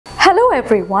Hello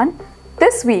everyone.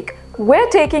 This week, we're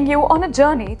taking you on a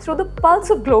journey through the pulse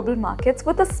of global markets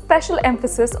with a special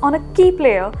emphasis on a key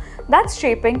player that's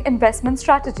shaping investment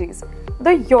strategies,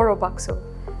 the Eurobuxel.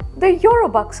 The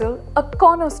Eurobuxel, a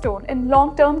cornerstone in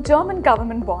long-term German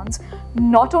government bonds,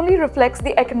 not only reflects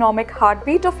the economic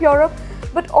heartbeat of Europe,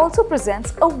 but also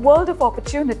presents a world of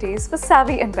opportunities for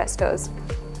savvy investors.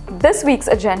 This week's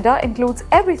agenda includes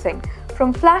everything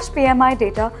from flash PMI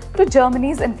data to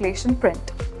Germany's inflation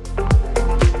print.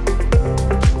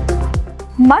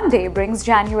 Monday brings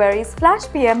January's flash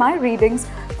PMI readings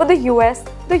for the US,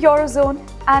 the Eurozone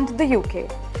and the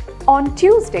UK. On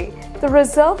Tuesday, the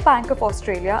Reserve Bank of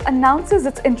Australia announces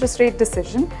its interest rate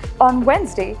decision. On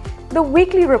Wednesday, the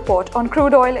weekly report on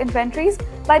crude oil inventories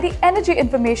by the Energy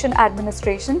Information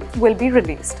Administration will be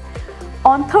released.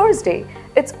 On Thursday,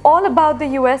 it's all about the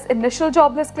US initial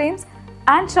jobless claims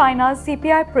and China's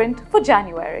CPI print for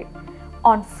January.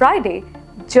 On Friday,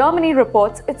 Germany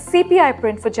reports its CPI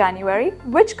print for January,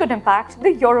 which could impact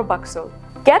the Eurobuxel.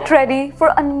 Get ready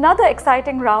for another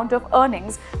exciting round of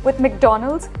earnings with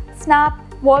McDonald's, Snap,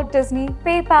 Walt Disney,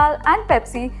 PayPal and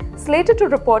Pepsi slated to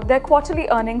report their quarterly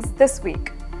earnings this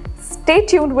week. Stay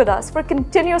tuned with us for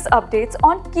continuous updates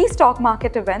on key stock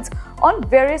market events on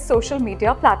various social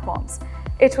media platforms.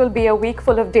 It will be a week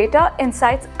full of data,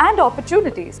 insights and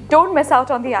opportunities. Don't miss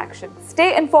out on the action.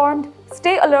 Stay informed,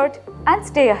 stay alert and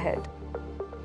stay ahead.